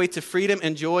gateway to freedom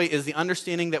and joy is the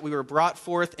understanding that we were brought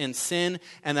forth in sin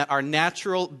and that our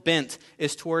natural bent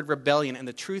is toward rebellion. And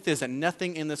the truth is that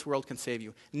nothing in this world can save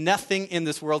you. Nothing in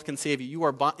this world can save you. You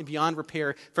are beyond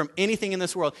repair from anything in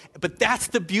this world. But that's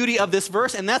the beauty of this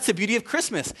verse, and that's the beauty of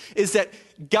Christmas, is that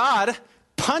God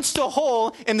punched a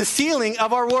hole in the ceiling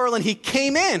of our world and he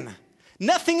came in.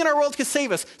 Nothing in our world could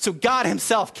save us. So God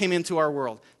himself came into our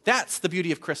world. That's the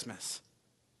beauty of Christmas.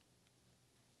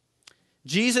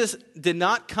 Jesus did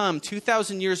not come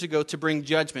 2,000 years ago to bring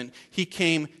judgment. He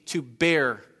came to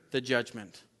bear the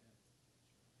judgment.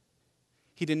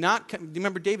 He did not come.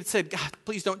 Remember, David said, God,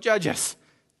 please don't judge us.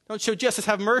 Don't show justice,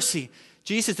 have mercy.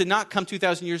 Jesus did not come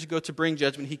 2,000 years ago to bring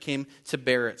judgment. He came to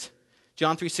bear it.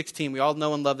 John 3:16, we all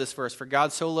know and love this verse. For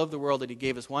God so loved the world that he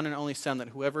gave his one and only Son, that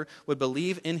whoever would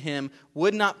believe in him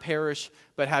would not perish,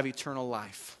 but have eternal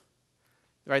life.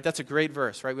 Right? That's a great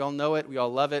verse, right? We all know it. We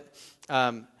all love it.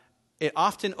 It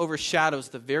often overshadows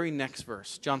the very next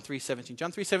verse, John 3:17.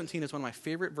 John 3:17 is one of my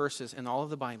favorite verses in all of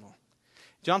the Bible.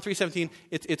 John 3:17,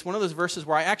 it's one of those verses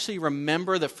where I actually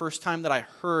remember the first time that I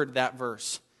heard that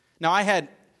verse. Now, I had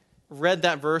read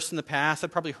that verse in the past.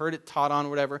 I'd probably heard it taught on or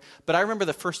whatever. But I remember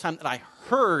the first time that I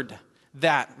heard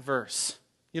that verse.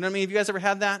 You know what I mean? Have you guys ever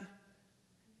had that?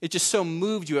 It just so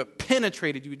moved you. It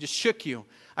penetrated you. It just shook you.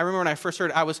 I remember when I first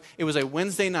heard it, it was a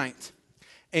Wednesday night.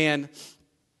 And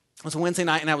it was a Wednesday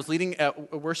night, and I was leading a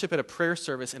worship at a prayer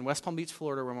service in West Palm Beach,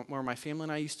 Florida, where my family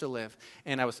and I used to live.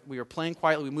 And we were playing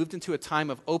quietly. We moved into a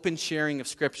time of open sharing of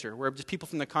Scripture, where just people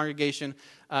from the congregation,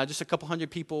 just a couple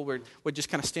hundred people, would just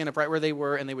kind of stand up right where they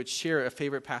were, and they would share a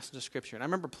favorite passage of Scripture. And I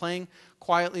remember playing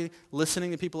quietly,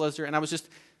 listening to people as they're, and I was just,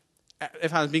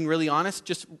 if I was being really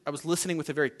honest, I was listening with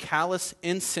a very callous,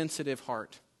 insensitive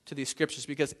heart to these Scriptures,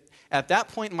 because at that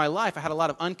point in my life, I had a lot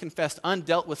of unconfessed,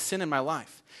 undealt with sin in my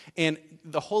life. And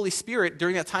the Holy Spirit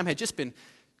during that time had just been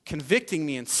convicting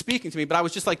me and speaking to me, but I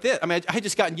was just like this. I mean, I had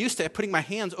just gotten used to putting my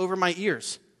hands over my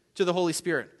ears to the Holy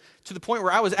Spirit, to the point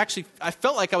where I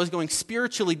felt like I was going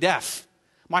spiritually deaf.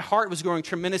 My heart was growing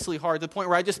tremendously hard, to the point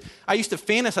where I used to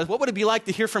fantasize, what would it be like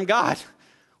to hear from God?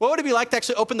 What would it be like to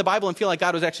actually open the Bible and feel like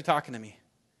God was actually talking to me?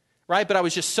 Right? But I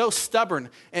was just so stubborn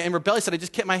and rebellious that I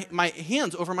just kept my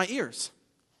hands over my ears.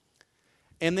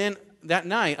 And then that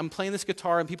night, I'm playing this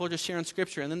guitar, and people are just sharing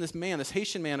Scripture. And then this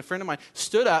Haitian man, a friend of mine,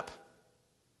 stood up,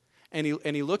 and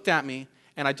he looked at me,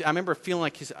 and I remember feeling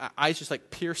like his eyes just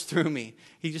like pierced through me.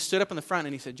 He just stood up in the front,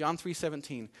 and he said, John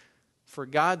 3:17, for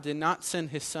God did not send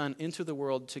his Son into the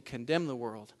world to condemn the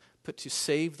world, but to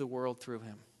save the world through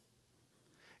him.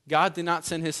 God did not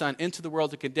send his Son into the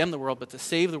world to condemn the world, but to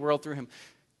save the world through him.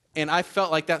 And I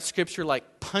felt like that Scripture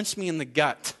like punched me in the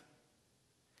gut.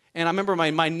 And I remember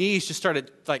my knees just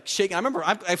started like shaking. I remember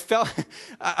I fell,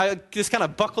 I just kind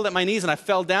of buckled at my knees, and I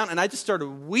fell down, and I just started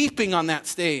weeping on that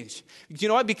stage. You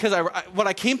know what? Because what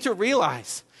I came to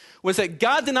realize was that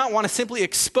God did not want to simply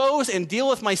expose and deal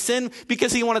with my sin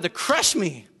because he wanted to crush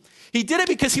me. He did it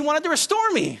because he wanted to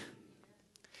restore me.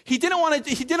 He didn't want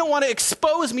to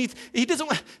expose me. He doesn't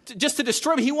want just to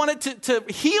destroy me. He wanted to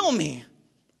heal me.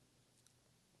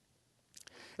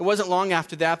 It wasn't long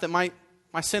after that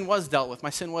my sin was dealt with. My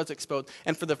sin was exposed.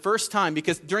 And for the first time,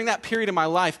 because during that period of my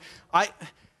life,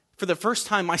 for the first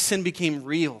time, my sin became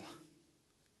real.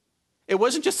 It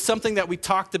wasn't just something that we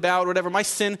talked about or whatever. My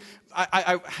sin,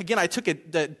 I took a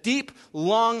deep,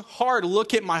 long, hard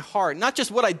look at my heart. Not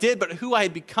just what I did, but who I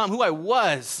had become, who I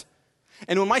was.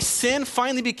 And when my sin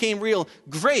finally became real,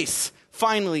 grace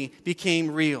finally became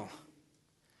real.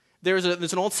 There's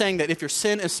an old saying that if your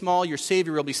sin is small, your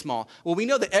Savior will be small. Well, we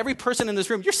know that every person in this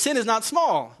room, your sin is not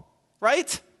small,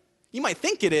 right? You might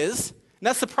think it is, and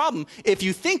that's the problem. If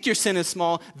you think your sin is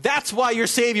small, that's why your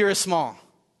Savior is small.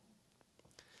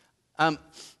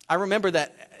 I remember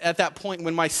that at that point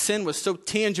when my sin was so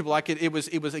tangible, my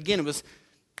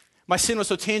sin was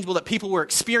so tangible that people were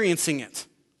experiencing it.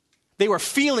 They were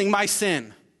feeling my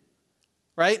sin,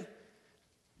 right?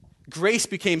 Grace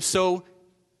became so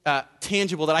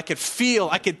tangible that I could feel,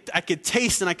 I could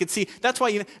taste, and I could see. That's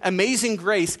why, amazing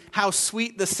grace, how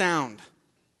sweet the sound.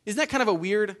 Isn't that kind of a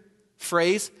weird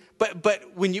phrase?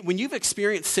 But when you've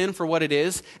experienced sin for what it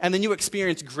is, and then you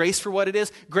experience grace for what it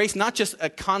is, grace not just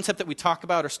a concept that we talk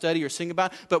about or study or sing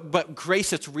about, but grace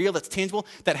that's real, that's tangible,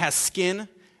 that has skin.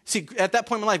 See, at that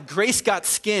point in my life, grace got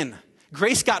skin.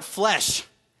 Grace got flesh.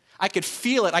 I could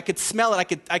feel it. I could smell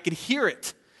it. I could hear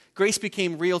it. Grace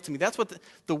became real to me. That's what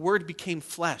the word became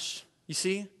flesh. You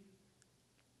see?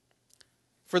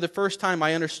 For the first time,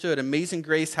 I understood, amazing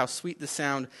grace, how sweet the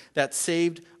sound that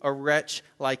saved a wretch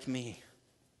like me.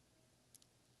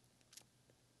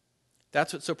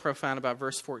 That's what's so profound about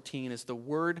verse 14 is the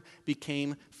word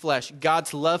became flesh.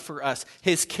 God's love for us,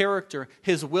 his character,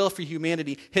 his will for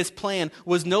humanity, his plan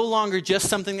was no longer just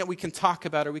something that we can talk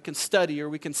about or we can study or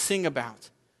we can sing about.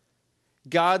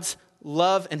 God's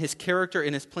love and his character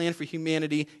and his plan for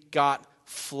humanity got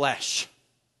flesh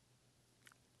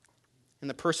in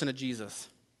the person of Jesus.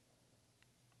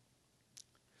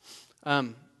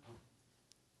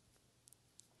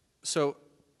 So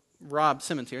Rob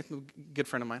Simmons here, a good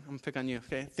friend of mine. I'm going to pick on you,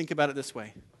 okay? Think about it this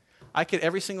way.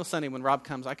 Every single Sunday when Rob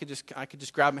comes, I could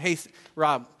just grab him. Hey,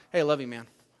 Rob, hey, I love you, man.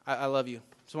 I love you.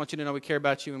 Just want you to know we care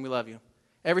about you and we love you.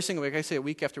 Every single week. I say it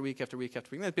week after week after week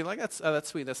after week. They'd be like, that's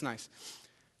sweet, that's nice.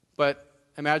 But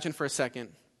imagine for a second,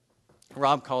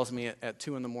 Rob calls me at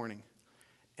 2 in the morning,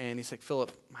 and he's like,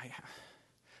 Philip,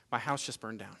 my house just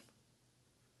burned down.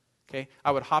 Okay?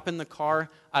 I would hop in the car,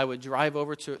 I would drive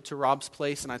over to Rob's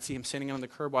place, and I'd see him sitting on the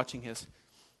curb watching his,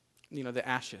 the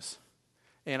ashes.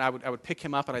 And I would pick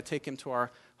him up, and I'd take him to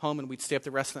our home, and we'd stay up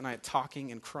the rest of the night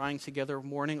talking and crying together,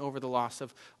 mourning over the loss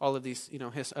of all of these,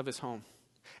 his home.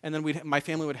 And then my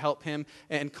family would help him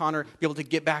and Connor be able to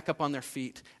get back up on their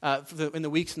feet in the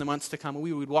weeks and the months to come. And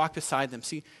we would walk beside them.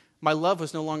 See, my love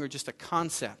was no longer just a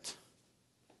concept.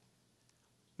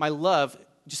 My love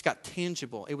just got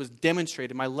tangible. It was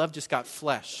demonstrated. My love just got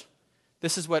flesh.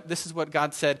 This is what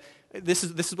God said. This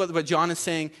is what John is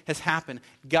saying has happened.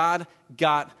 God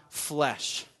got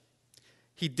flesh.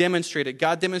 He demonstrated.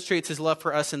 God demonstrates his love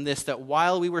for us in this, that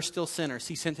while we were still sinners,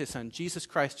 he sent his son, Jesus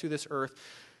Christ, to this earth,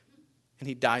 and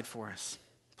he died for us.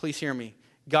 Please hear me.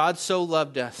 God so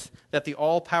loved us that the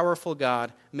all-powerful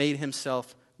God made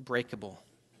himself breakable.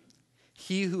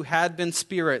 He who had been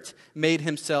spirit made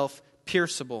himself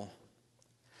pierceable.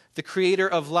 The creator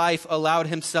of life allowed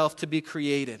himself to be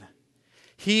created.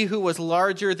 He who was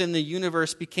larger than the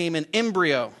universe became an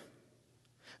embryo.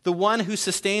 The one who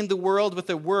sustained the world with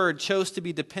a word chose to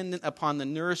be dependent upon the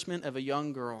nourishment of a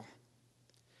young girl.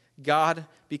 God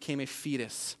became a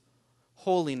fetus.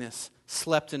 Holiness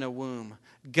slept in a womb.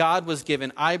 God was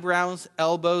given eyebrows,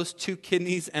 elbows, 2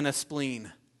 kidneys, and a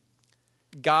spleen.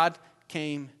 God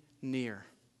came near.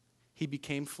 He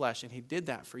became flesh, and he did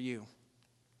that for you.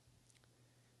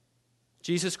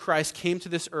 Jesus Christ came to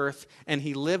this earth, and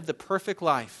he lived the perfect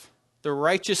life, the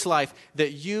righteous life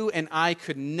that you and I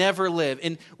could never live.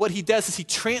 And what he does is he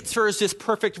transfers this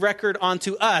perfect record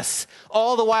onto us,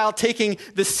 all the while taking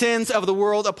the sins of the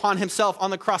world upon himself on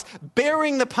the cross,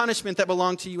 bearing the punishment that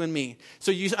belonged to you and me.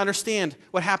 So you understand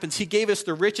what happens. He gave us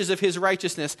the riches of his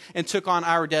righteousness and took on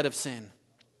our debt of sin.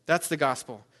 That's the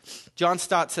gospel. John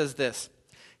Stott says this.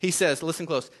 He says, listen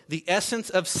close, the essence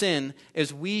of sin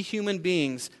is we human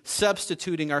beings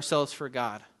substituting ourselves for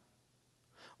God,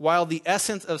 while the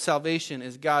essence of salvation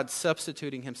is God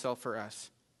substituting himself for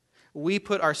us. We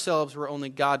put ourselves where only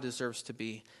God deserves to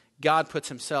be. God puts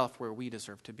himself where we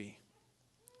deserve to be.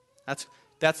 That's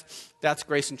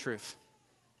grace and truth.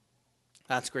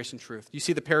 That's grace and truth. You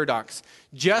see the paradox.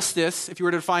 Justice, if you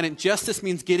were to define it, justice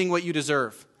means getting what you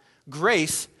deserve.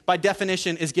 Grace, by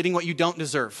definition, is getting what you don't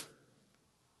deserve.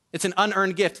 It's an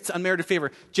unearned gift. It's unmerited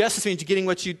favor. Justice means getting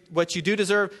what you do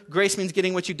deserve. Grace means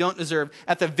getting what you don't deserve.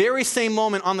 At the very same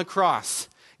moment on the cross,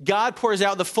 God pours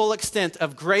out the full extent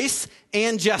of grace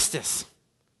and justice.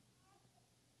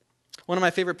 One of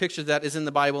my favorite pictures of that is in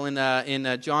the Bible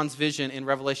in John's vision in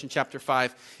Revelation chapter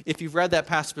 5. If you've read that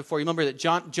passage before, you remember that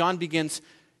John begins.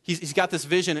 He's got this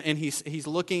vision, and he's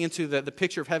looking into the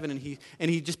picture of heaven, and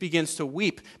he just begins to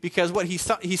weep, because what he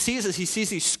sees is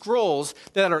these scrolls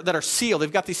that are sealed.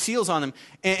 They've got these seals on them,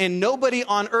 and nobody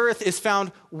on earth is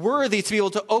found worthy to be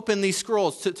able to open these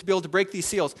scrolls, to be able to break these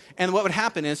seals. And what would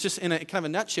happen is, just in a kind of a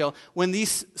nutshell, when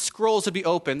these scrolls would be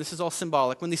opened, this is all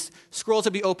symbolic, when these scrolls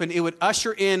would be opened, it would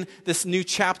usher in this new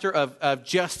chapter of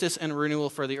justice and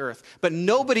renewal for the earth. But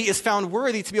nobody is found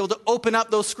worthy to be able to open up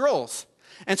those scrolls.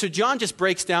 And so John just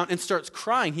breaks down and starts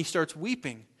crying. He starts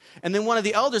weeping. And then one of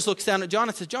the elders looks down at John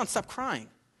and says, John, stop crying.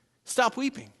 Stop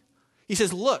weeping. He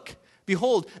says, look,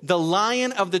 behold, the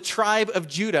Lion of the tribe of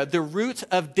Judah, the Root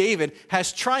of David,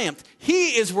 has triumphed. He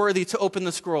is worthy to open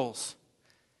the scrolls.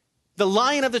 The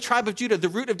Lion of the tribe of Judah, the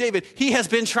Root of David, he has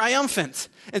been triumphant.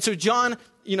 And so John,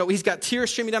 he's got tears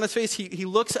streaming down his face. He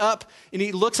looks up, and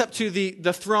he looks up to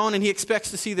the throne, and he expects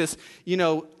to see this,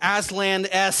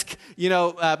 Aslan-esque,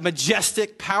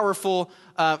 majestic, powerful,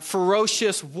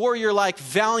 ferocious, warrior-like,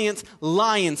 valiant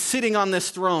lion sitting on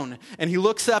this throne. And he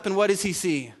looks up, and what does he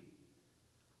see?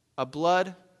 A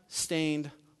blood-stained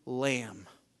lamb.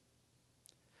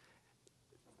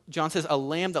 John says a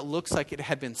lamb that looks like it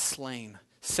had been slain,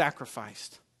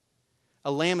 sacrificed.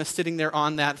 A lamb is sitting there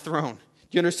on that throne.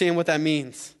 Do you understand what that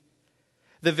means?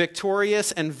 The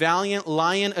victorious and valiant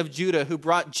Lion of Judah, who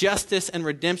brought justice and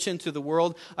redemption to the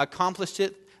world, accomplished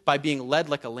it by being led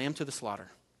like a lamb to the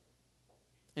slaughter.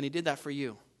 And he did that for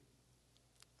you.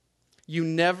 You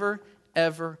never,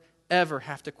 ever, ever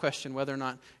have to question whether or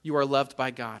not you are loved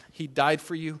by God. He died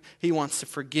for you. He wants to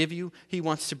forgive you. He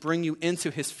wants to bring you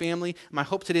into his family. My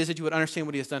hope today is that you would understand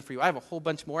what he has done for you. I have a whole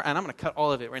bunch more, and I'm going to cut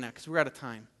all of it right now because we're out of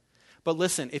time. But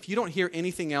listen, if you don't hear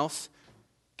anything else,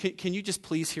 can you just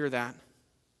please hear that?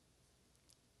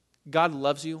 God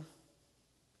loves you.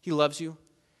 He loves you.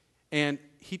 And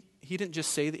he didn't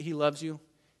just say that he loves you.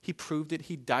 He proved it.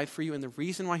 He died for you. And the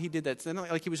reason why he did that, it's not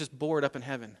like he was just bored up in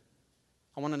heaven.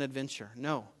 I want an adventure.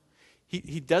 No.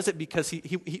 He does it because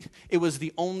it was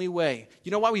the only way.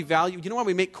 You know why we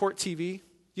make court TV?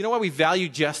 You know why we value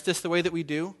justice the way that we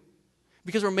do?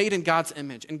 Because we're made in God's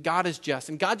image, and God is just,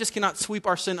 and God just cannot sweep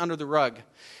our sin under the rug.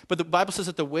 But the Bible says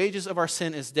that the wages of our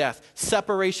sin is death,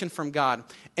 separation from God.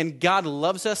 And God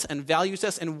loves us and values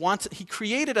us and he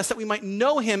created us that we might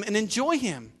know him and enjoy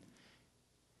him.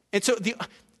 And so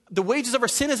the wages of our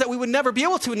sin is that we would never be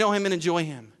able to know him and enjoy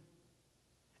him.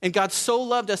 And God so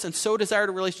loved us and so desired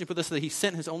a relationship with us that he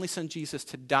sent his only son Jesus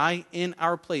to die in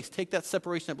our place, take that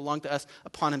separation that belonged to us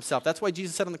upon himself. That's why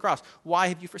Jesus said on the cross, "Why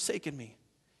have you forsaken me?"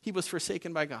 He was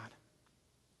forsaken by God.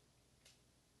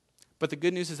 But the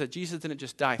good news is that Jesus didn't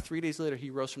just die. 3 days later, he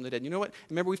rose from the dead. You know what?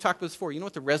 Remember, we've talked about this before. You know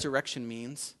what the resurrection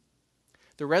means?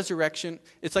 The resurrection,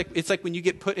 it's like when you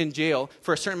get put in jail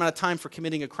for a certain amount of time for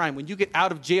committing a crime. When you get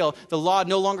out of jail, the law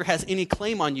no longer has any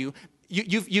claim on you.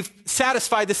 You've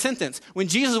satisfied the sentence. When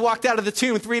Jesus walked out of the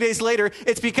tomb 3 days later,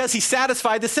 it's because he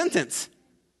satisfied the sentence.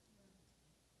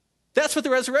 That's what the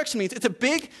resurrection means. It's a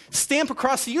big stamp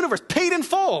across the universe, paid in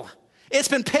full. It's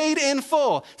been paid in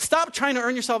full. Stop trying to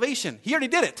earn your salvation. He already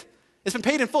did it. It's been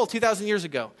paid in full 2,000 years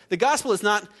ago. The gospel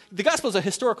is a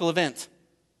historical event.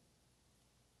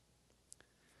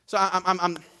 So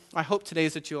my hope today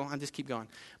is that I'll just keep going.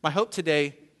 My hope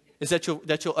today is that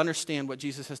you'll understand what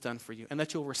Jesus has done for you and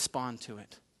that you'll respond to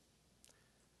it.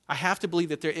 I have to believe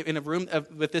that there, in a room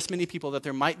with this many people, that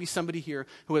there might be somebody here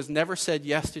who has never said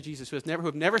yes to Jesus, who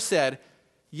have never said,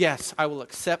 "Yes, I will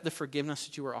accept the forgiveness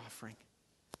that you are offering.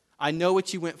 I know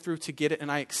what you went through to get it,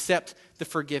 and I accept the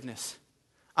forgiveness.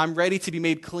 I'm ready to be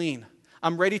made clean.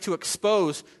 I'm ready to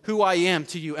expose who I am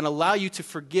to you and allow you to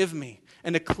forgive me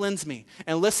and to cleanse me."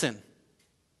 And listen,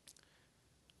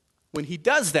 when he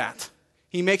does that,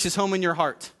 he makes his home in your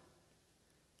heart.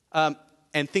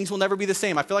 And things will never be the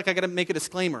same. I feel like I got to make a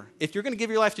disclaimer. If you're going to give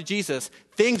your life to Jesus,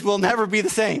 things will never be the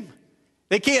same.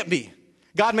 They can't be.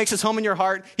 God makes his home in your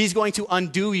heart. He's going to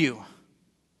undo you.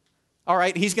 All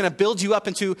right? He's going to build you up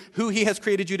into who he has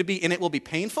created you to be, and it will be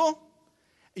painful.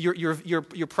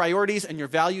 Your priorities and your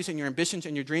values and your ambitions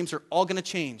and your dreams are all going to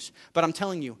change. But I'm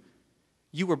telling you,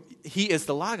 he is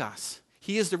the Logos.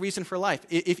 He is the reason for life.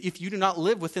 If you do not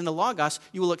live within the Logos,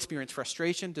 you will experience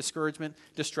frustration, discouragement,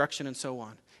 destruction, and so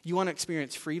on. You want to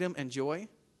experience freedom and joy?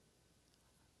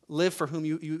 Live for whom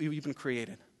you've been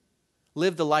created.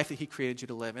 Live the life that he created you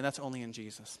to live, and that's only in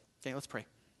Jesus. Okay, let's pray.